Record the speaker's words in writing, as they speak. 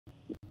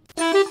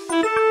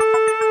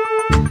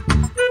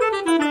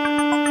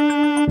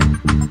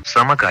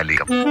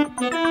സമകാലികം.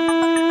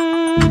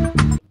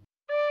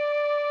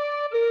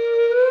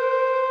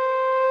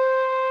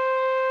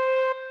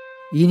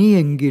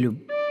 ഇനിയെങ്കിലും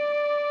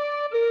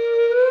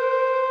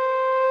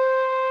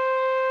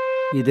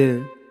ഇത്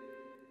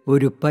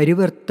ഒരു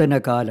പരിവർത്തന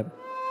കാലം.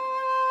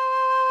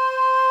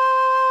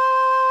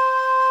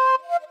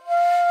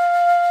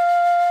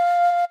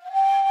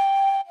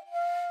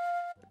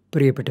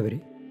 പ്രിയപ്പെട്ടവരെ,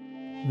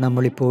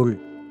 നമ്മളിപ്പോൾ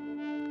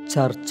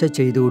ചർച്ച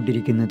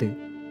ചെയ്തുകൊണ്ടിരിക്കുന്നത്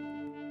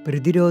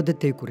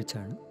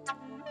പ്രതിരോധത്തെക്കുറിച്ചാണ്.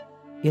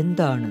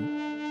 എന്താണ്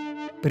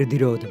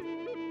പ്രതിരോധം?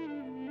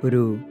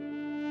 ഒരു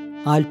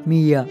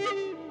ആത്മീയ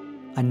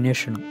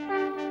അന്വേഷണം.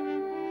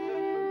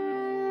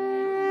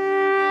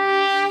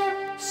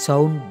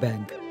 Sound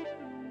bank,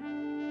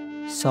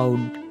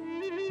 sound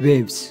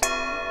waves.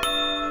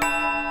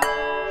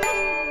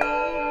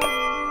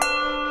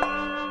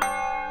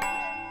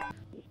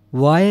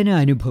 വായന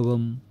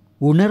അനുഭവം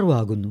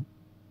ഉണർവാകുന്നു.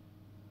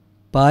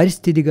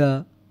 പാരിസ്ഥിതിക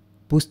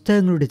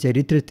പുസ്തകങ്ങളുടെ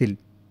ചരിത്രത്തിൽ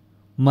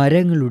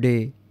മരങ്ങളുടെ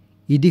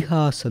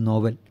ഇതിഹാസ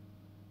നോവൽ.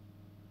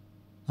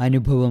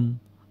 അനുഭവം,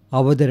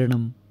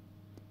 അവതരണം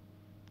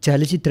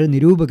ചലച്ചിത്ര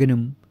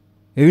നിരൂപകനും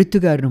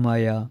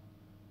എഴുത്തുകാരനുമായ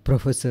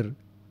പ്രൊഫസർ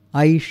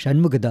ഐ.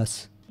 ഷൺമുഖദാസ്.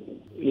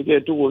 എനിക്ക്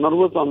ഏറ്റവും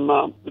ഉണർവ് തന്ന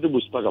ഒരു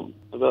പുസ്തകം,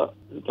 അത്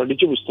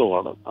പഠിച്ച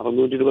പുസ്തകമാണ്.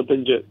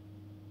 625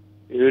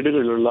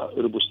 ഏടുകളിലുള്ള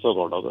ഒരു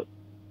പുസ്തകമാണ് അത്.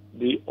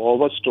 ദി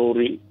ഓവർ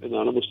സ്റ്റോറി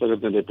എന്നാണ്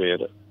പുസ്തകത്തിന്റെ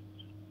പേര്.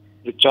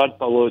 റിച്ചാർഡ്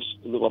പവേഴ്സ്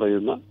എന്ന്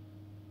പറയുന്ന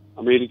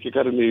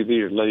അമേരിക്കക്കാരൻ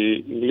എഴുതിയുള്ള ഈ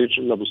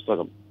ഇംഗ്ലീഷിലുള്ള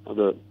പുസ്തകം,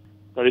 അത്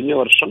കഴിഞ്ഞ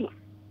വർഷം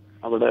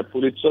അവിടെ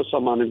പുലിറ്റ്സർ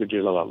സമ്മാനം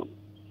കിട്ടിയുള്ളതാണ്.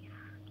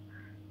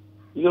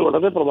 ഇത്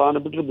വളരെ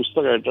പ്രധാനപ്പെട്ട ഒരു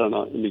പുസ്തകമായിട്ടാണ്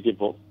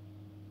എനിക്കിപ്പോ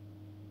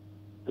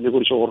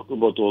അതിനെക്കുറിച്ച്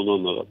ഓർക്കുമ്പോൾ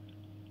തോന്നുന്നത്.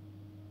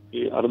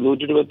 ഈ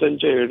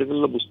 625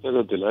 ഏടുകളുടെ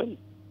പുസ്തകത്തില്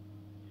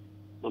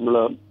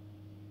നമ്മള്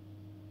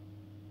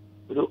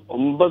ഒരു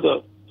 9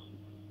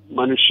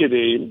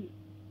 മനുഷ്യരെയും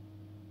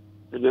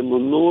പിന്നെ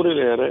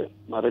 300-ലേറെ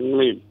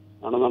മരങ്ങളെയും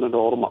ആണെന്നാണ് എൻ്റെ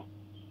ഓർമ്മ,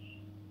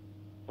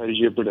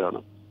 പരിചയപ്പെടുകയാണ്.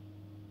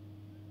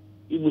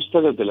 ഈ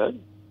പുസ്തകത്തില്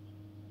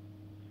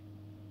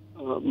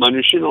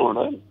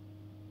മനുഷ്യനോട്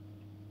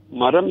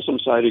മരം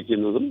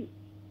സംസാരിക്കുന്നതും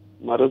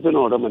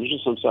മരത്തിനോട് മനുഷ്യൻ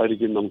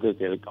സംസാരിക്കുന്നതും നമുക്ക്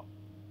കേൾക്കാം.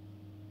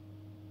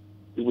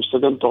 ഈ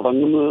പുസ്തകം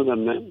തുടങ്ങുന്നത്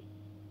തന്നെ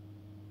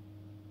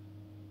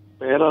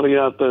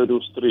പേരറിയാത്ത ഒരു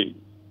സ്ത്രീ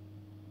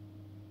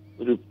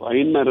ഒരു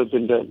പൈൻ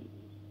മരത്തിന്റെ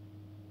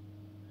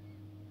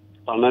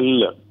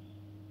തണലില്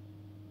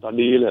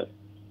തടിയില്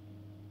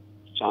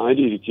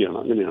ചാരിയിരിക്കുകയാണ്.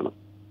 അങ്ങനെയാണ്.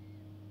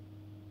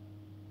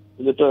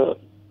 എന്നിട്ട്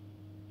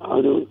ആ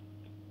ഒരു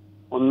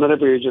 1.5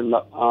 പേജുള്ള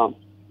ആ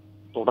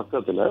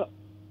തുടക്കത്തില്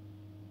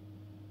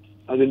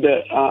അതിന്റെ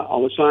ആ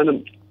അവസാനം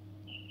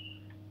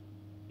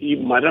ഈ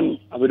മരം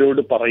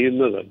അവരോട്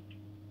പറയുന്നത്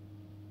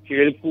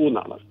കേൾക്കൂ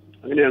എന്നാണ്.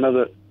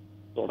 അങ്ങനെയാണത്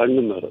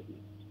തുടങ്ങുന്നത്.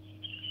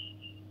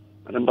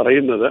 മരം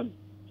പറയുന്നത്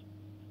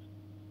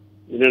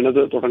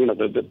ഇങ്ങനെയാണത്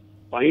തുടങ്ങുന്നത്.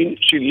 Pine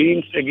Xi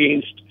leans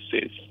against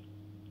says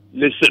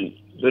listen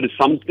there is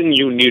something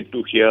you need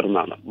to here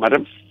എന്നാണ്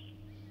മരം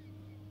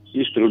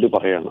ഈ സ്ത്രീയോട്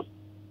പറയണം.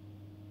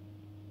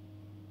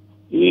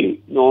 ഈ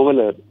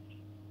നോവല്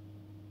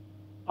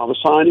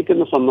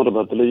അവസാനിക്കുന്ന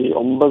സന്ദർഭത്തിൽ ഈ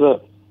 9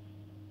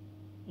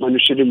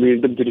 മനുഷ്യരും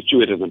വീണ്ടും തിരിച്ചു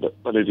വരുന്നുണ്ട്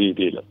പല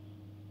രീതിയിൽ.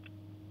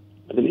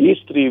 അതിൽ ഈ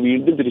സ്ത്രീ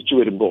വീണ്ടും തിരിച്ചു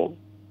വരുമ്പോ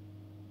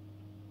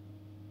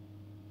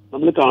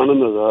നമ്മൾ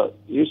കാണുന്നത്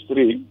ഈ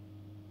സ്ത്രീ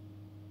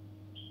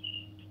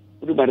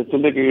ഒരു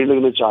മരത്തിന്റെ കീഴിൽ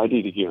നിന്ന്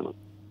ചാരിയിരിക്കുകയാണ്.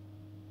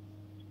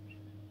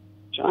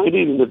 ചാരി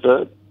ഇരുന്നിട്ട്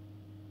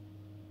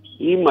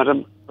ഈ മരം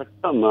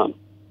പെട്ടെന്ന്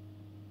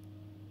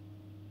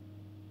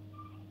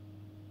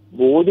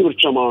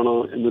ബോധിവൃക്ഷമാണ്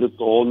എന്നൊരു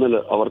തോന്നൽ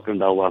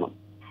അവർക്കുണ്ടാവുകയാണ്.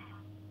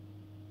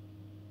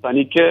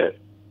 തനിക്ക്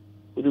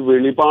ഒരു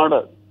വെളിപാട്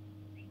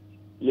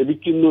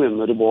ലഭിക്കുന്നു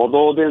എന്നൊരു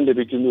ബോധോദയം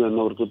ലഭിക്കുന്നു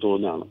എന്നവർക്ക്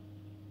തോന്നുകയാണ്.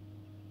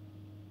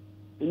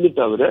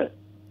 എന്നിട്ട് അവര്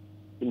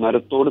ഈ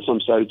മരത്തോട്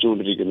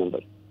സംസാരിച്ചുകൊണ്ടിരിക്കുന്നുണ്ട്.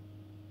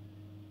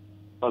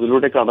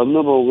 അതിലൂടെ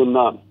കടന്നു പോകുന്ന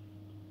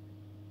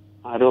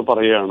ആരോ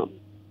പറയാണ്,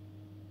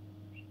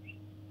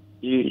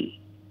 ഈ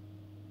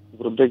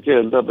വൃദ്ധയ്ക്ക്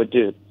എന്താ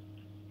പറ്റി,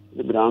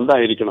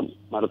 ഭ്രാന്തായിരിക്കണം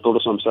മരത്തോട്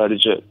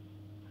സംസാരിച്ച്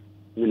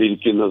ഇങ്ങനെ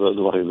ഇരിക്കുന്നത്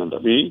എന്ന് പറയുന്നുണ്ട്.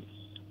 ഈ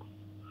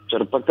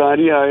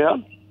ചെറുപ്പക്കാരിയായ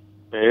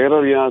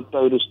പേരറിയാത്ത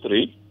ഒരു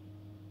സ്ത്രീ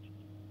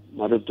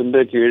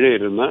മരത്തിന്റെ കീഴെ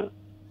ഇരുന്ന്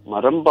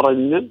മരം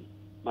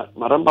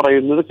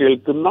പറയുന്നത്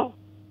കേൾക്കുന്ന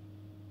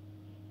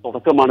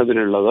തുടക്കമാണ്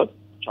ഇതിനുള്ളത്.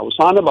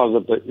 അവസാന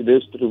ഭാഗത്ത് ഇതേ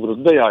സ്ത്രീ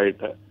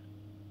വൃദ്ധയായിട്ട്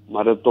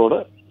മരത്തോട്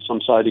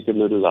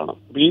സംസാരിക്കുന്ന ഒരു ഇതാണ്.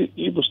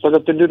 ഈ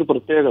പുസ്തകത്തിന്റെ ഒരു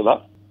പ്രത്യേകത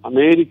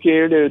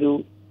അമേരിക്കയുടെ ഒരു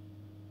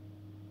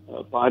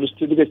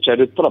പാരിസ്ഥിതിക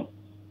ചരിത്രം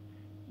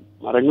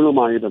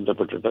മരങ്ങളുമായി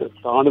ബന്ധപ്പെട്ടിട്ട്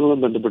കാടുകളും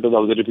ബന്ധപ്പെട്ട്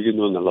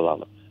അവതരിപ്പിക്കുന്നു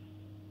എന്നുള്ളതാണ്.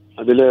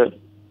 അതില്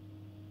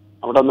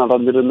അവിടെ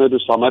നടന്നിരുന്ന ഒരു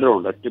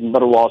സമരമുണ്ട്,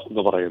 ടിംബർ വാസ്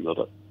എന്ന്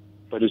പറയുന്നത്.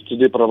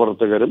 പരിസ്ഥിതി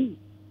പ്രവർത്തകരും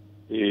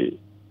ഈ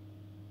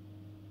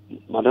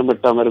മരം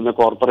വെട്ടാൻ വരുന്ന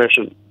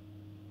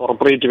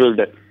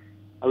കോർപ്പറേറ്റുകളുടെ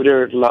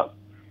അവരുമായിട്ടുള്ള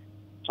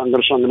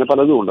സംഘർഷം, അങ്ങനെ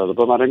പലതും ഉണ്ട്.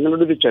 അതിപ്പോ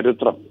മരങ്ങളുടെ ഒരു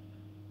ചരിത്രം,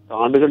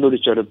 കാടുകളുടെ ഒരു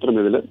ചരിത്രം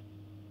ഇതിൽ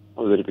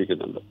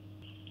അവതരിപ്പിക്കുന്നുണ്ട്.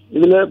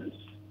 ഇതില്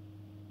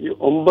ഈ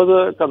 9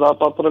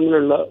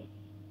 കഥാപാത്രങ്ങളുള്ള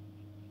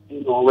ഈ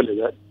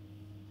നോവലില്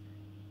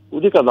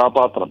ഒരു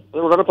കഥാപാത്രം, അത്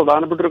വളരെ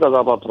പ്രധാനപ്പെട്ട ഒരു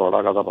കഥാപാത്രമാണ്.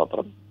 ആ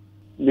കഥാപാത്രം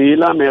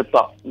നീല മേത്ത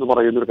എന്ന്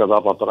പറയുന്ന ഒരു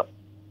കഥാപാത്രം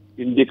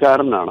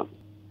ഇന്ത്യക്കാരനാണ്.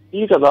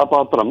 ഈ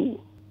കഥാപാത്രം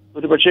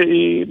ഒരു പക്ഷേ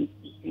ഈ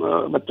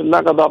മറ്റെല്ലാ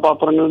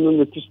കഥാപാത്രങ്ങളിൽ നിന്നും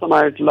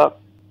വ്യത്യസ്തമായിട്ടുള്ള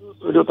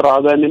ഒരു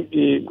പ്രാധാന്യം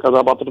ഈ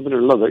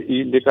കഥാപാത്രത്തിനുള്ളത്, ഈ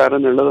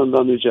ഇന്ത്യക്കാരനുള്ളത്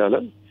എന്താണെന്ന് വെച്ചാൽ,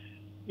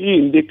 ഈ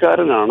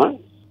ഇന്ത്യക്കാരനാണ്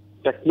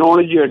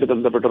ടെക്നോളജിയായിട്ട്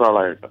ബന്ധപ്പെട്ട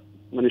ഒരാളായിട്ട്,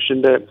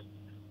 മനുഷ്യന്റെ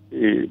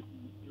ഈ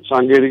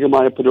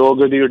സാങ്കേതികമായ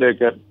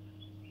പുരോഗതിയുടെയൊക്കെ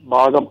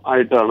ഭാഗം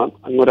ആയിട്ടാണ്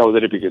അങ്ങോട്ട്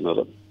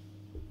അവതരിപ്പിക്കുന്നത്.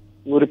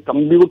 ഒരു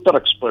കമ്പ്യൂട്ടർ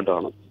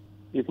എക്സ്പേർട്ടാണ്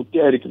ഈ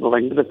കുട്ടിയായിരിക്കുന്നത്.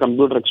 ഭയങ്കര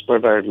കമ്പ്യൂട്ടർ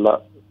എക്സ്പേർട്ട് ആയിട്ടുള്ള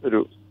ഒരു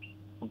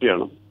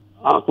കുട്ടിയാണ്.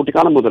 ആ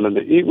കുട്ടിക്കാലം മുതൽ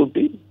തന്നെ ഈ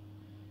കുട്ടി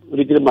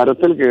ഒരിക്കലും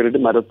മരത്തിൽ കയറിയിട്ട്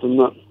മരത്തിൽ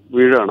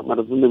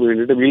നിന്ന്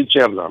വീണിട്ട് വീൽ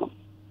ചെയറിലാണ്.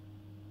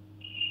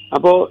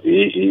 അപ്പോ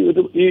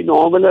ഈ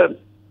നോവല്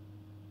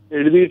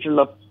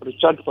എഴുതിയിട്ടുള്ള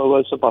റിച്ചാർഡ്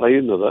ഫെവേഴ്സ്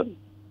പറയുന്നത്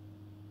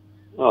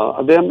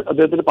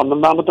അദ്ദേഹത്തിന്റെ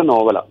 12ാമത്തെ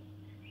നോവലാണ്.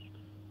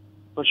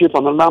 പക്ഷെ ഈ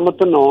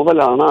 12ാമത്തെ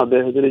നോവലാണ്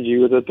അദ്ദേഹത്തിന്റെ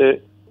ജീവിതത്തെ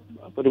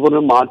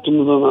പരിപൂർണ്ണം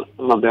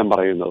മാറ്റുന്നതെന്നാണ് അദ്ദേഹം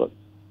പറയുന്നത്.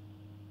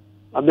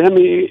 അദ്ദേഹം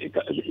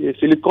ഈ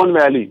സിലിക്കോൺ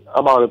വാലി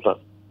ആ ഭാഗത്ത്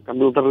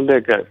കമ്പ്യൂട്ടറിന്റെ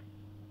ഒക്കെ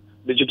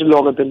ഡിജിറ്റൽ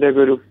ലോകത്തിന്റെ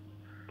ഒക്കെ ഒരു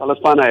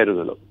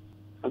തലസ്ഥാനമായിരുന്നല്ലോ.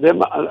 അദ്ദേഹം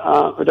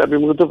ഒരു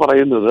അഭിമുഖത്തിൽ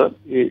പറയുന്നത്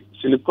ഈ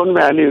സിലിക്കോൺ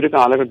വാലി ഒരു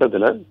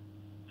കാലഘട്ടത്തില്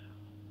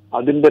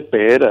അതിന്റെ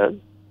പേര്,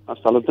 ആ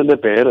സ്ഥലത്തിന്റെ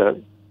പേര്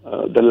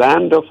the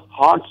land of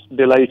hearts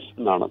delights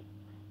എന്നാണ്.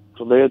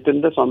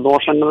 ഹൃദയത്തിന്റെ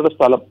സന്തോഷങ്ങളുടെ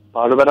സ്ഥലം,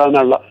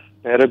 താഴ്വരാനുള്ള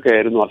പേരൊക്കെ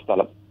ആയിരുന്നു ആ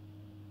സ്ഥലം.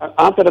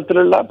 ആ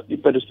തരത്തിലുള്ള ഈ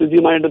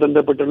പരിസ്ഥിതിയുമായിട്ട്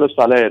ബന്ധപ്പെട്ടുള്ള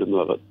സ്ഥലമായിരുന്നു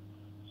അത്.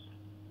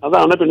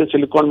 അതാണ് പിന്നെ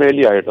സിലിക്കോൺ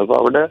വാലി ആയിട്ട്. അപ്പൊ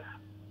അവിടെ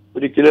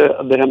ഒരിക്കല്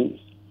അദ്ദേഹം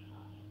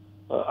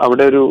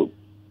അവിടെ ഒരു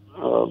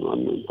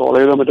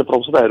കോളേജിലോ മറ്റേ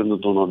പ്രൊഫസറായിരുന്നു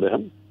തോന്നുന്നു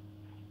അദ്ദേഹം.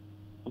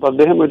 അപ്പൊ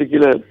അദ്ദേഹം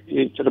ഒരിക്കല്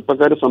ഈ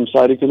ചെറുപ്പക്കാർ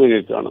സംസാരിക്കുന്ന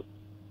കേൾക്കാണ്.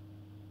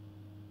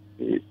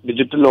 ഈ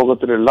ഡിജിറ്റൽ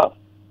ലോകത്തിലുള്ള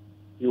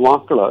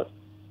യുവാക്കള്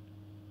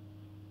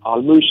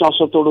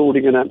ആത്മവിശ്വാസത്തോടു കൂടി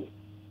ഇങ്ങനെ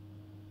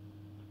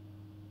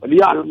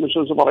വലിയ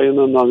ആത്മവിശ്വാസം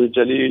പറയുന്നത് എന്താണെന്ന്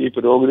വെച്ചാൽ, ഈ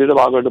പുരോഗതിയുടെ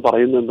ഭാഗമായിട്ട്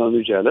പറയുന്നത് എന്താണെന്ന്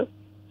വെച്ചാൽ,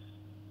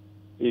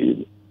 ഈ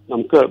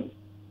നമുക്ക്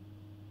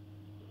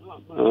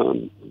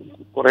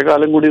കുറെ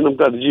കാലം കൂടി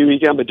നമുക്ക്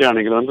അതിജീവിക്കാൻ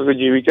പറ്റുകയാണെങ്കിൽ, നമുക്കൊക്കെ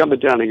ജീവിക്കാൻ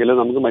പറ്റുകയാണെങ്കിൽ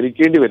നമുക്ക്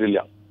മരിക്കേണ്ടി വരില്ല.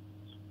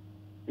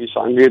 ഈ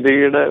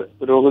സാങ്കേതികയുടെ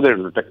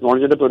പുരോഗതിയുണ്ട്,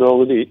 ടെക്നോളജിയുടെ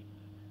പുരോഗതി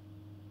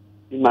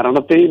ഈ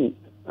മരണത്തെയും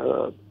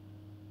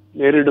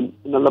നേരിടും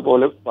എന്നുള്ള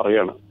പോലെ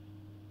പറയാണ്.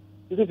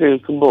 ഇത്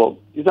കേൾക്കുമ്പോൾ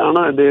ഇതാണ്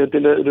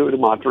അദ്ദേഹത്തിൽ ഒരു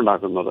മാറ്റം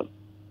ഉണ്ടാക്കുന്നത്.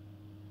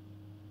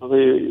 അപ്പൊ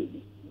ഈ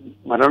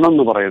മരണം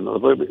എന്ന് പറയുന്നത്,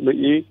 അപ്പൊ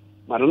ഈ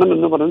മരണം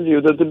എന്ന് പറയുന്നത്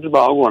ജീവിതത്തിന്റെ ഒരു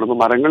ഭാഗമാണ്. അപ്പൊ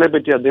മരങ്ങളെ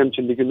പറ്റി അദ്ദേഹം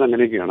ചിന്തിക്കുന്നത്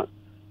അങ്ങനെയൊക്കെയാണ്.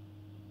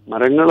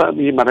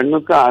 ഈ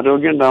മരങ്ങൾക്ക്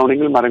ആരോഗ്യം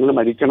ഉണ്ടാവണമെങ്കിൽ മരങ്ങൾ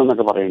മരിക്കണം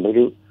എന്നൊക്കെ പറയേണ്ട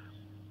ഒരു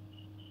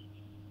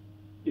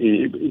ഈ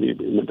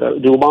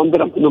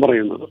രൂപാന്തരം എന്ന്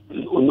പറയുന്നത്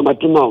ഒന്ന്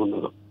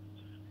മറ്റൊന്നാവുന്നത്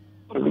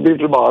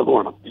പ്രകൃതിയുടെ ഒരു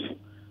ഭാഗമാണ്.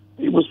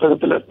 ഈ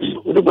പുസ്തകത്തില്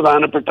ഒരു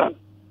പ്രധാനപ്പെട്ട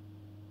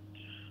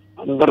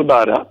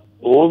അന്തർധാര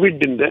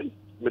ഓവിഡിന്റെ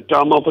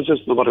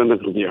മെറ്റാമോർഫോസിസ് എന്ന് പറയുന്ന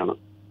കൃതിയാണ്.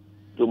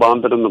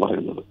 രൂപാന്തരം എന്ന്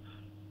പറയുന്നത്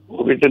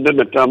ഓവിഡിന്റെ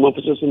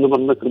മെറ്റാമോർഫോസിസ് എന്ന്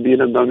പറയുന്ന കൃതിയിൽ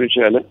എന്താണെന്ന്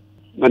വെച്ചാൽ,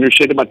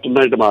 മനുഷ്യര്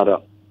മറ്റൊന്നായിട്ട് മാറുക,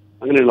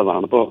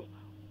 അങ്ങനെയുള്ളതാണ്. ഇപ്പോ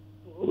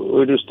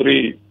ഒരു സ്ത്രീ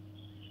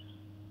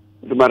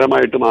ഒരു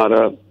മരമായിട്ട്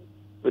മാറുക,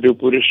 ഒരു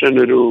പുരുഷൻ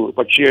ഒരു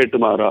പക്ഷിയായിട്ട്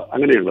മാറുക,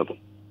 അങ്ങനെയുള്ളത്.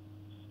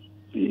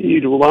 ഈ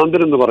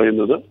രൂപാന്തരം എന്ന്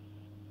പറയുന്നത്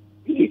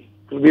ഈ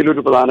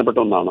കൃതിയിലൊരു പ്രധാനപ്പെട്ട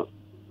ഒന്നാണ്.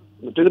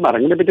 മറ്റൊരു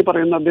മരങ്ങളെ പറ്റി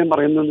അദ്ദേഹം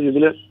പറയുന്നത്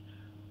ഇതില്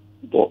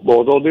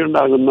ബോധോദയം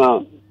ഉണ്ടാകുന്ന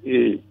ഈ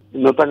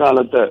ഇന്നത്തെ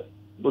കാലത്ത്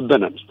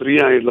ബുദ്ധന്, സ്ത്രീ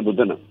ആയിട്ടുള്ള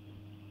ബുദ്ധന്,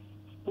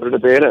 അവരുടെ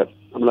പേര്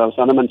നമ്മൾ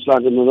അവസാനം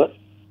മനസ്സിലാക്കുന്നത്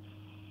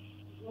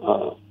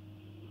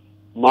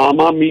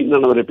മാമാമി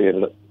എന്നാണ് അവരുടെ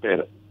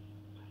പേര്.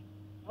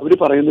 അവർ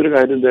പറയുന്നൊരു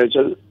കാര്യം എന്താ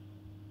വെച്ചാൽ,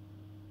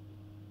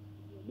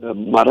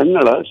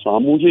 മരങ്ങള്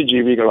സാമൂഹ്യ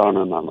ജീവികളാണ്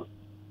എന്നാണ്.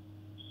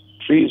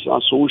 ട്രീസ് ആ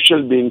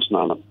സോഷ്യൽ ബീങ്സ്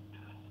എന്നാണ്.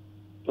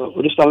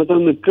 ഒരു സ്ഥലത്ത്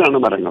നിൽക്കുകയാണ്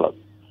മരങ്ങള്,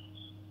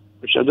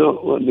 പക്ഷെ അത്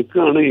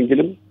നിൽക്കുകയാണ്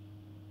എങ്കിലും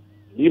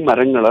ഈ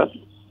മരങ്ങള്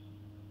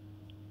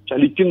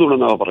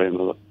ചലിക്കുന്നുണ്ടെന്നാണ്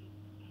പറയുന്നത്.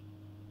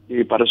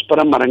 ഈ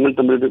പരസ്പരം മരങ്ങൾ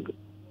തമ്മിലൊരു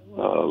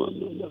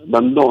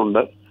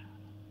ബന്ധമുണ്ട്.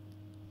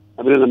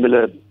 അവര് തമ്മിൽ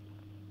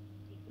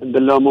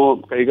എന്തെല്ലാമോ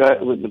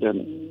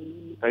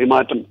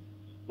കൈമാറ്റം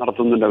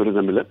നടത്തുന്നുണ്ട് അവർ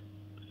തമ്മിൽ.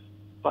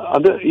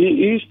 അത്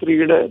ഈ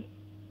സ്ത്രീയുടെ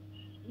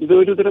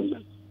ഇതൊരു തരം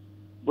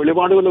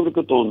വെളിപാടുകൾ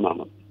അവർക്ക്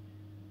തോന്നുന്നതാണ്.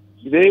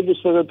 ഇതേ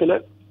പുസ്തകത്തില്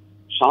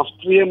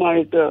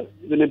ശാസ്ത്രീയമായിട്ട്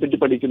ഇതിനെപ്പറ്റി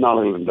പഠിക്കുന്ന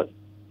ആളുകളുണ്ട്.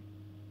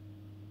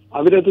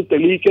 അവരത്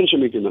തെളിയിക്കാൻ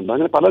ശ്രമിക്കുന്നുണ്ട്.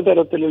 അങ്ങനെ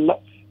പലതരത്തിലുള്ള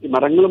ഈ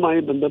മരങ്ങളുമായി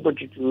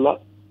ബന്ധപ്പെട്ടിട്ടുള്ള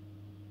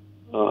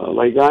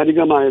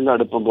വൈകാരികമായുള്ള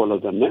അടുപ്പം പോലെ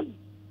തന്നെ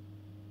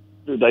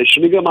ഒരു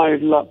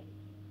ദൈക്ഷണികമായിട്ടുള്ള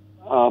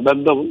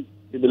ബന്ധവും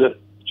ഇതിൽ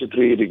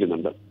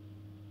ചിത്രീകരിക്കുന്നുണ്ട്.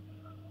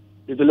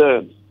 ഇതില്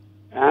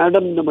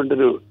ആഡം എന്ന്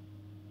പറഞ്ഞൊരു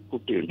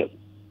കുട്ടിയുണ്ട്.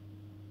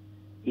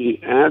 ഈ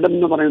ആഡം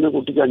എന്ന് പറയുന്ന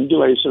കുട്ടിക്ക് 5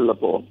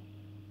 വയസ്സുള്ളപ്പോ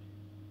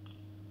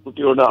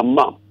കുട്ടിയോട് അമ്മ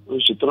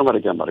ഒരു ചിത്രം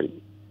വരയ്ക്കാൻ പറയും.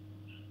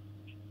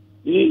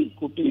 ഈ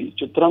കുട്ടി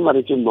ചിത്രം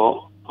വരയ്ക്കുമ്പോ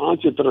ആ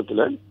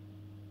ചിത്രത്തില്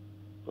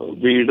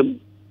വീടും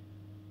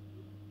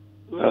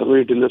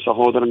വീട്ടിലെ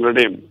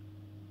സഹോദരങ്ങളുടെയും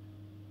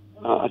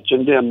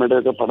അച്ഛൻ്റെ അമ്മയുടെ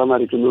ഒക്കെ പടം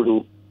വരയ്ക്കുന്ന ഒരു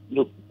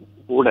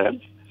കൂടെ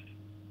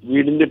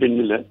വീടിന്റെ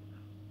പിന്നില്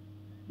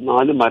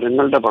 4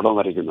 മരങ്ങളുടെ പടം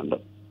വരയ്ക്കുന്നുണ്ട്.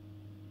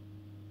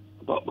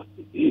 അപ്പൊ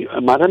ഈ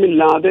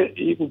മരമില്ലാതെ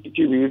ഈ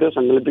കുട്ടിക്ക് വീട്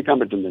സങ്കല്പിക്കാൻ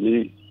പറ്റുന്നില്ല,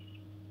 ഈ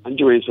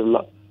 5 വയസ്സുള്ള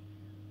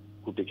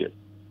കുട്ടിക്ക്.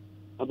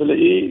 അതിൽ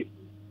ഈ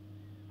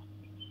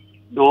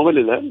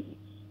നോവലില്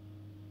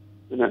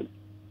പിന്നെ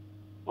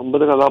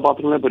 9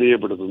 കഥാപാത്രങ്ങളെ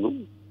പരിചയപ്പെടുത്തുന്നു.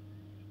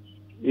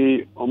 ഈ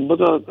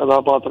 9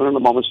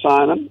 കഥാപാത്രങ്ങളുടെ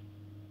അവസാനം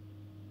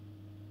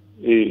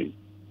ഈ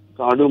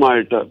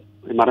കാടുമായിട്ട്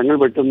മരങ്ങൾ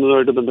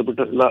വെട്ടുന്നതുമായിട്ട്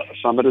ബന്ധപ്പെട്ടുള്ള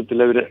സമരത്തിൽ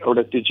അവർ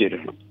അവിടെ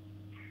എത്തിച്ചേരണം.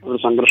 ഒരു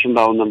സംഘർഷം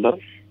ഉണ്ടാവുന്നുണ്ട്.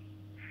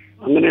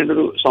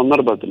 അങ്ങനെയുള്ളൊരു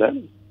സന്ദർഭത്തില്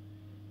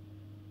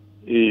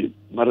ഈ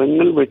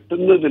മരങ്ങൾ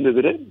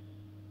വെട്ടുന്നതിനെതിരെ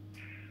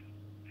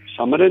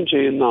സമരം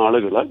ചെയ്യുന്ന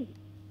ആളുകള്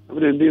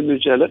അവരെന്ത് ചെയ്യുന്ന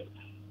വെച്ചാല്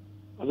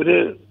അവര്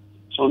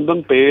സ്വന്തം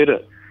പേര്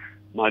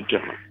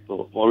മാറ്റുകയാണ്.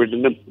 ഇപ്പോൾ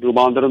കോവിഡിന്റെ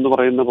രൂപാന്തരം എന്ന്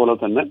പറയുന്ന പോലെ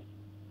തന്നെ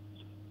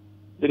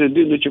ഇവരെന്ത്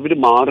ചെയ്യുന്ന വെച്ചാൽ ഇവര്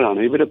മാറുകയാണ്.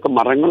 ഇവരൊക്കെ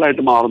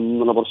മരങ്ങളായിട്ട് മാറുന്നു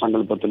എന്നുള്ള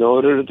സങ്കല്പത്തിൽ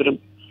ഓരോരുത്തരും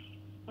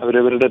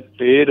അവരവരുടെ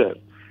പേര്,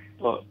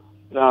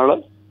 ഒരാള്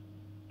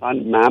താൻ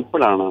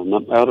മാപ്പിളാണ് എന്ന്,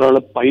 വേറൊരാള്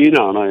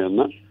പൈനാണ്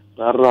എന്ന്,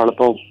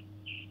 വേറൊരാളിപ്പോ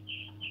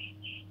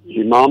ഈ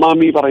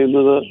മാമാമി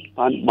പറയുന്നത്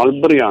താൻ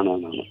മൾബറിയാണ്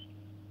എന്നാണ്.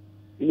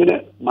 ഇങ്ങനെ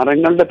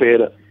മരങ്ങളുടെ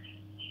പേര്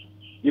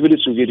ഇവര്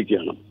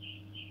സ്വീകരിക്കുകയാണ്.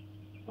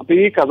 അപ്പൊ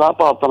ഈ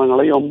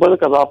കഥാപാത്രങ്ങളെ, ഈ 9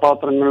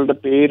 കഥാപാത്രങ്ങളുടെ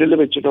പേരിൽ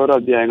വെച്ചിട്ട് ഓരോ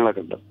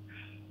അധ്യായങ്ങളൊക്കെ ഉണ്ട്.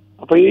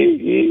 അപ്പൊ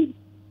ഈ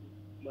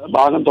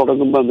ഭാഗം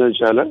തുടങ്ങുമ്പോ എന്താ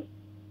വെച്ചാല്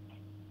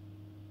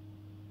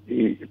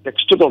ഈ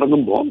ടെക്സ്റ്റ്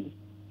തുടങ്ങുമ്പോൾ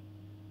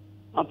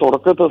ആ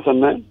തുടക്കത്തിൽ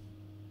തന്നെ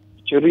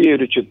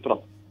ചെറിയൊരു ചിത്രം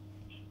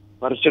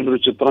വരച്ചിട്ടൊരു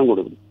ചിത്രം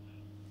കൊടുക്കും.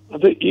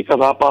 അത് ഈ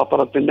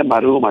കഥാപാത്രത്തിന്റെ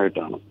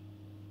മരവുമായിട്ടാണ്.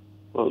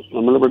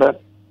 നമ്മളിവിടെ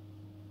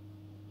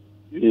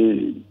ഈ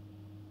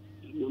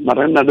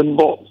മരം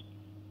നടുമ്പോ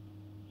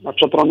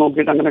നക്ഷത്രം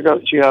നോക്കിയിട്ട് അങ്ങനെയൊക്കെ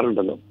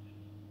ചെയ്യാറുണ്ടല്ലോ.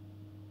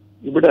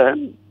 ഇവിടെ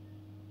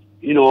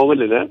ഈ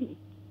നോവലില്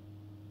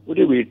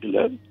ഒരു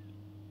വീട്ടില്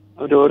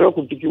അവരോരോ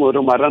കുട്ടിക്കും ഓരോ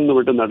മരം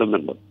വിട്ട്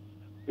നടുന്നുണ്ട്.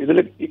 ഇതിൽ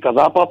ഈ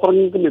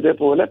കഥാപാത്രങ്ങൾക്കും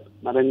ഇതേപോലെ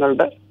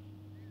മരങ്ങളുടെ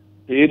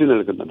പേര്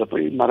നൽകുന്നുണ്ട്. അപ്പൊ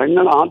ഈ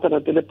മരങ്ങൾ ആ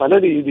തരത്തിൽ പല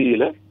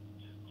രീതിയിൽ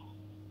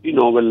ഈ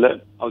നോവലില്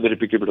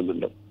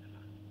അവതരിപ്പിക്കപ്പെടുന്നുണ്ട്.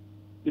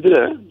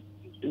 ഇതില്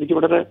എനിക്ക്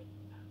വളരെ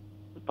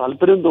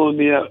താല്പര്യം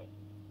തോന്നിയ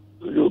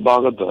ഒരു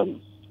ഭാഗത്ത്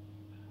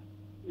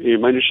ഈ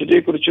മനുഷ്യരെ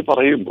കുറിച്ച്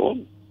പറയുമ്പോൾ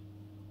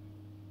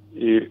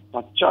ഈ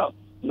പച്ച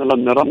എന്നുള്ള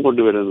നിറം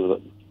കൊണ്ടുവരുന്നത്,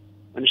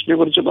 മനുഷ്യനെ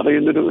കുറിച്ച്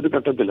പറയുന്ന ഒരു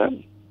ഘട്ടത്തില്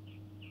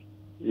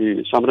ഈ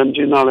സമരം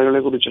ചെയ്യുന്ന ആളുകളെ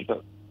കുറിച്ചിട്ട്,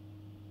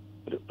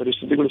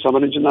 പരിസ്ഥിതികൾ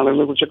സമരം ചെയ്യുന്ന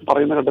ആളുകളെ കുറിച്ചൊക്കെ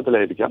പറയുന്ന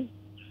ഘട്ടത്തിലായിരിക്കാം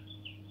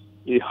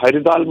ഈ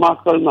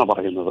ഹരിതാത്മാക്കൾ എന്നാ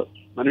പറയുന്നത്,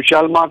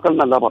 മനുഷ്യാത്മാക്കൾ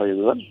എന്നല്ല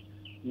പറയുന്നത്,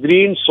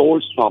 ഗ്രീൻ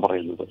സോൾസ് എന്നാ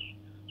പറയുന്നത്.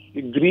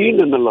 ഈ ഗ്രീൻ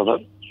എന്നുള്ളത്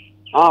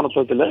ആ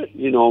അർത്ഥത്തില്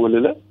ഈ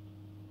നോവലില്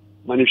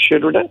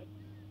മനുഷ്യരുടെ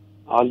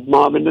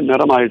ആത്മാവിന്റെ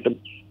നിറമായിട്ടും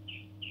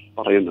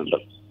പറയുന്നുണ്ട്.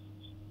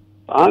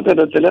 ആ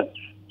തരത്തില്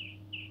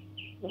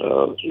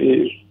ഈ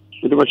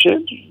ഒരുപക്ഷെ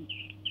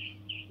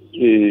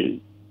ഈ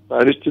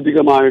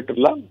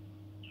പാരിസ്ഥിതികമായിട്ടുള്ള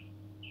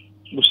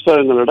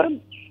പുസ്തകങ്ങളുടെ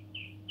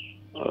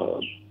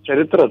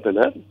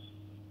ചരിത്രത്തില്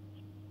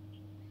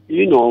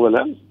ഈ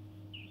നോവല്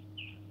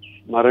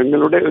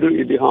മരങ്ങളുടെ ഒരു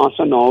ഇതിഹാസ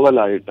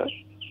നോവലായിട്ട്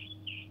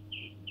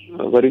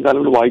വരും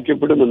കാലങ്ങളിൽ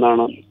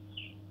വായിക്കപ്പെടുമെന്നാണ്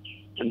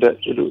എൻ്റെ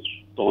ഒരു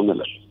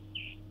തോന്നല്.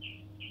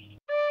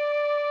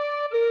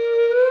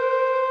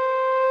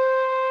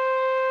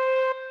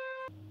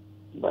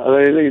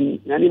 അതായത്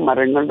ഞാൻ ഈ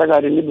മരങ്ങളുടെ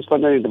കാര്യങ്ങൾ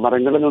പുസ്തകം കഴിഞ്ഞിട്ട്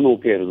മരങ്ങളെന്ന്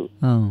നോക്കിയായിരുന്നു.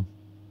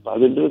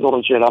 അതിന്റെ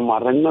തുടർച്ചയായിട്ട് ആ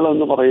മരങ്ങൾ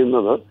എന്ന്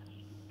പറയുന്നത്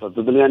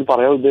സത്യത്തിൽ ഞാൻ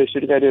പറയാൻ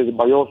ഉദ്ദേശിച്ചൊരു കാര്യം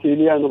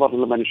ബയോഫീലിയ എന്ന്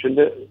പറഞ്ഞത്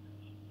മനുഷ്യന്റെ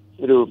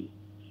ഒരു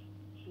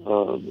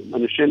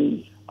മനുഷ്യൻ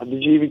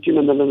അതിജീവിക്കും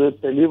എന്നുള്ളത്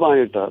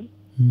തെളിവായിട്ട്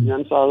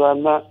ഞാൻ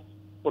സാധാരണ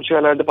കുറച്ചു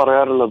കാലമായിട്ട്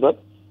പറയാറുള്ളത്,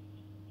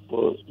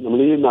 നമ്മൾ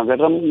ഈ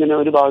നഗരം ഇങ്ങനെ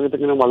ഒരു ഭാഗത്ത്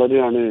ഇങ്ങനെ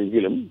വളരുകയാണ്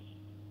എങ്കിലും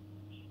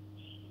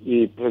ഈ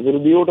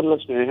പ്രകൃതിയോടുള്ള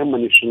സ്നേഹം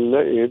മനുഷ്യനിൽ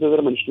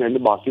ഏതുതരം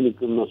മനുഷ്യനായാലും ബാക്കി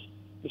നിൽക്കുന്ന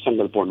ഒരു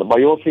സങ്കല്പമുണ്ട്.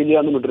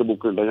 ബയോഫീലിയ എന്ന് വിട്ടൊരു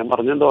ബുക്കുണ്ട്, ഞാൻ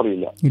പറഞ്ഞിട്ടുണ്ടോ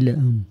അറിയില്ല.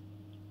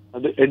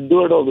 അത്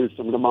എഡ്വേർഡ് ഒ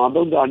വിൽസൺ, നമ്മുടെ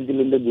മാധവ്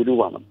ഗാഡ്ഗിലിന്റെ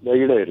ഗുരുവാണ്,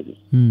 ഗൈഡ് ആയിരുന്നു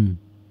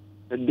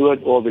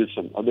എഡ്വേർഡ് ഒ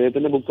വിൽസൺ.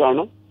 അദ്ദേഹത്തിന്റെ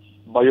ബുക്കാണ്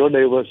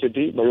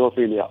ബയോഡൈവേഴ്സിറ്റി,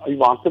 ബയോഫീലിയ. ഈ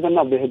വാക്ക് തന്നെ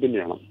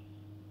അദ്ദേഹത്തിന്റെയാണ്.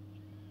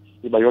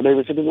 ഈ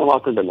ബയോഡൈവേഴ്സിറ്റി എന്ന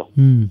വാക്കുണ്ടല്ലോ,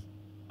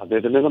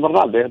 അദ്ദേഹത്തിന്റെ എന്ന്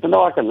പറഞ്ഞാൽ അദ്ദേഹത്തിന്റെ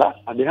വാക്കല്ല,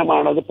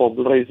 അദ്ദേഹമാണ് അത്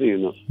പോപ്പുലറൈസ്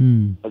ചെയ്യുന്നത്.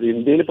 അത്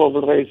ഇന്ത്യയിൽ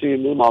പോപ്പുലറൈസ്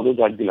ചെയ്യുന്നത് മാധവ്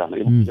ഗാഡ്ഗിലാണ്.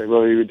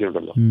 ജൈവവൈവിധ്യം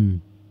ഉണ്ടല്ലോ,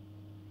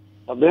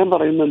 അദ്ദേഹം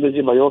പറയുന്നത് എന്താ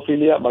വെച്ചാൽ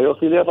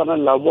ബയോഫീലിയ പറഞ്ഞ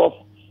ലവ് ഓഫ്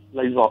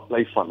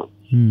ലൈഫാണ്.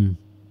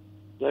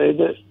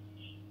 അതായത്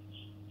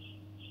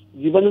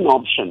ഗിവൻ എൻ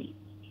ഓപ്ഷൻ,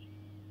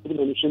 ഒരു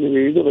മനുഷ്യന്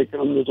വീട്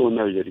വെക്കണം എന്ന്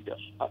തോന്നുന്ന വിചാരിക്കുക,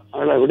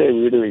 അയാൾ എവിടെയാണ്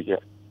വീട് വയ്ക്കുക?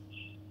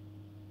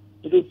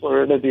 ഒരു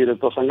പുഴയുടെ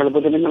തീരത്തോ,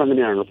 സങ്കല്പത്തിൽ നിങ്ങൾ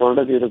അങ്ങനെയാണല്ലോ,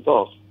 പുഴയുടെ തീരത്തോ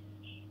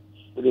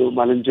ഒരു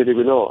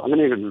മലഞ്ചെരുവിലോ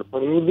അങ്ങനെയൊക്കെ ഉണ്ടല്ലോ.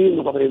 പ്രകൃതി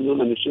എന്ന് പറയുന്നത്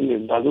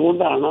മനുഷ്യനുണ്ട്.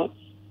 അതുകൊണ്ടാണ്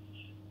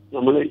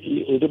നമ്മൾ ഈ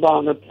ഒരു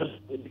ഭാഗത്ത്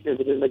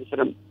എനിക്കെതിരെയുള്ള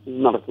ഇത്തരം ഇത്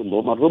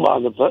നടക്കുമ്പോൾ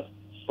മറുഭാഗത്ത്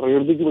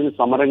പ്രകൃതിക്ക് വേണ്ടി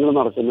സമരങ്ങൾ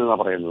നടക്കുന്നതാണ്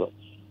പറയുന്നത്.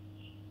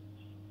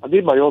 അത്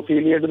ഈ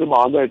ബയോഫീലിയയുടെ ഒരു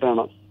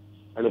ഭാഗമായിട്ടാണ്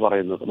അയാൾ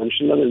പറയുന്നത്.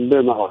 മനുഷ്യനത് ഉണ്ട്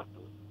എന്നാണ് പറയുന്നത്.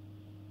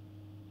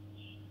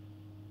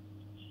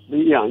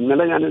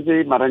 ഇന്നലെ ഞാനിത്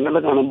ഈ മരങ്ങൾ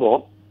കാണുമ്പോൾ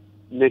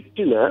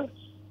നെറ്റില്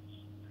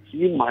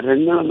ഈ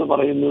മരങ്ങൾ എന്ന്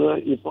പറയുന്നത്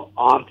ഇപ്പൊ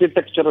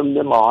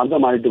ആർക്കിടെക്ചറിന്റെ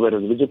ഭാഗമായിട്ട്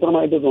വരുന്നത്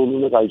വിചിത്രമായിട്ട്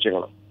തോന്നുന്ന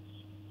കാഴ്ചകൾ.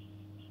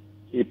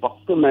 ഈ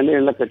 10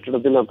 നിലയുള്ള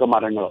കെട്ടിടത്തിലൊക്കെ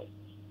മരങ്ങൾ,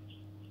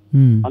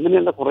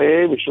 അങ്ങനെയുള്ള കുറെ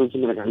വിഷ്വൽസ്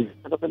ഇങ്ങനെ കാണും.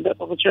 പുസ്തകത്തിന്റെ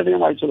തുടർച്ചയായിട്ട്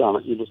ഞാൻ വായിച്ചതാണ്.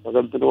 ഈ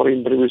പുസ്തകത്തിന്റെ കുറെ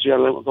ഇന്റർവ്യൂസ്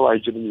ചെയ്യാനൊക്കെ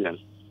വായിച്ചിരുന്നു ഞാൻ.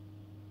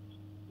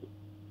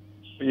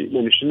 ഈ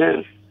മനുഷ്യനെ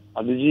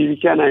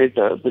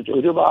അതിജീവിക്കാനായിട്ട്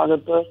ഒരു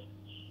ഭാഗത്ത്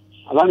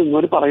അതാണ്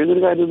ഇങ്ങോട്ട്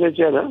പറയുന്നൊരു കാര്യം എന്ന്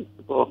വെച്ചാൽ,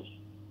 ഇപ്പോ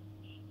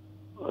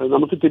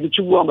നമുക്ക്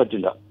തിരിച്ചു പോകാൻ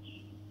പറ്റില്ല,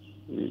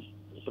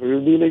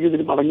 പ്രകൃതിയിലേക്ക്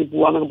ഇതിന് മടങ്ങി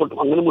പോകാന്നൊക്കെ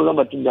അങ്ങനെ മുഴുവൻ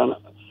പറ്റില്ല.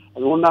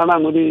 അതുകൊണ്ടാണ്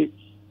അങ്ങനെ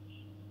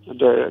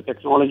മറ്റേ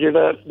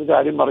ടെക്നോളജിയുടെ ഒരു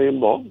കാര്യം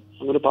പറയുമ്പോൾ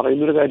അങ്ങനെ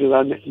പറയുന്നൊരു കാര്യം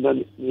എന്താ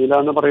നീല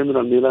എന്ന്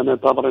പറയുന്നില്ല, നീല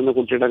നേത്ത പറയുന്ന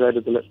കുട്ടിയുടെ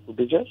കാര്യത്തിൽ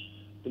കുട്ടിച്ച്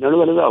പിന്നീട്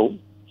വലുതാവും.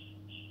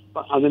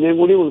 അതിനെയും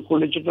കൂടി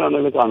ഉൾക്കൊള്ളിച്ചിട്ടാണ്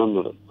ഇത്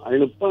കാണുന്നത്.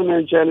 അതിലിപ്പോൾ എന്ന്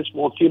വെച്ചാൽ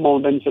സ്മോക്കി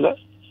മൗണ്ടൻസില്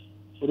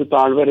ഒരു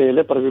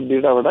താഴ്വരയില്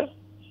പ്രകൃതിയുടെ അവിടെ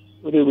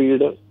ഒരു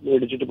വീട്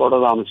മേടിച്ചിട്ട് ഇപ്പോൾ അവിടെ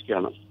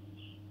താമസിക്കുകയാണ്.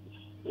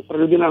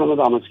 പ്രകൃതിയിലാണെന്ന്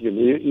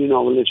താമസിക്കുന്നത് ഈ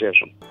നോവലിന്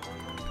ശേഷം.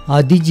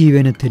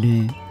 അതിജീവനത്തിന്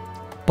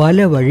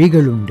പല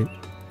വഴികളുണ്ട്.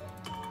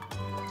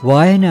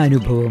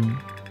 വായനാനുഭവം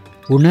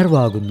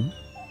ഉണർവാകുന്നു,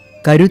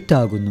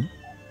 കരുത്താകുന്നു.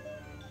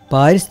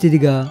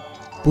 പാരിസ്ഥിതിക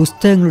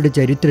പുസ്തകങ്ങളുടെ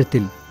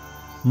ചരിത്രത്തിൽ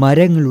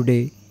മരങ്ങളുടെ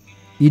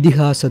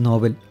ഇതിഹാസ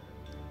നോവൽ,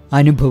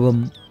 അനുഭവം,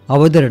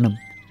 അവതരണം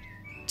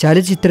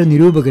ചലച്ചിത്ര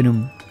നിരൂപകനും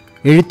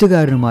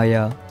എഴുത്തുകാരനുമായ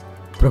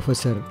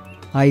പ്രൊഫസർ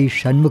ഐ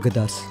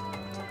ഷൺമുഖദാസ്.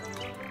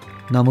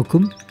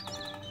 നമുക്കും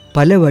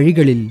പല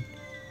വഴികളിൽ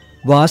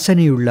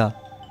വാസനയുള്ള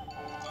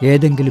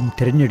ഏതെങ്കിലും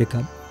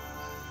തിരഞ്ഞെടുക്കാം.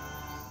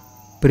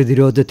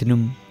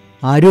 പ്രതിരോധത്തിനും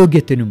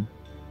ആരോഗ്യത്തിനും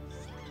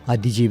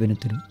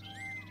അതിജീവനത്തിനും.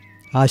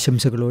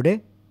 ആശംസകളോടെ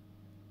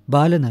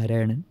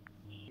ബാലനാരായണൻ.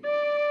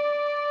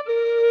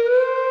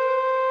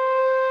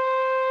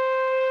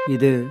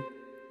 ഇത്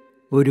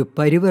ഒരു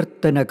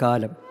പരിവർത്തന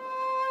കാലം.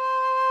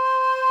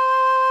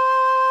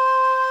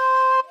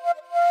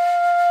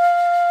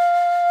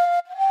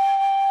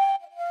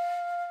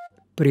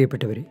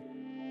 പ്രിയപ്പെട്ടവരെ,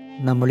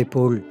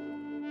 നമ്മളിപ്പോൾ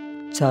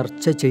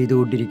ചർച്ച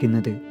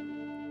ചെയ്തുകൊണ്ടിരിക്കുന്നത്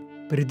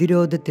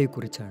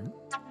പ്രതിരോധത്തെക്കുറിച്ചാണ്.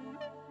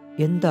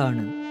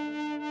 എന്താണ്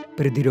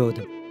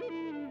പ്രതിരോധം?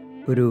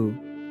 ഒരു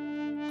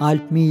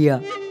ആത്മീയ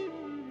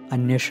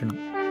അന്വേഷണം.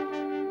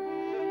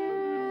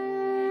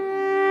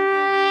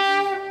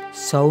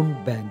 Sound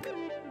bank,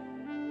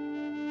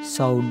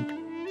 sound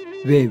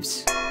waves.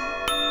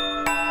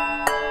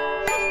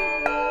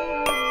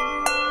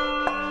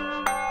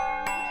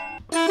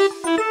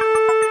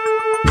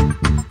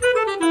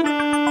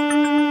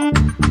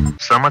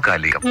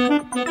 സമകാലികം.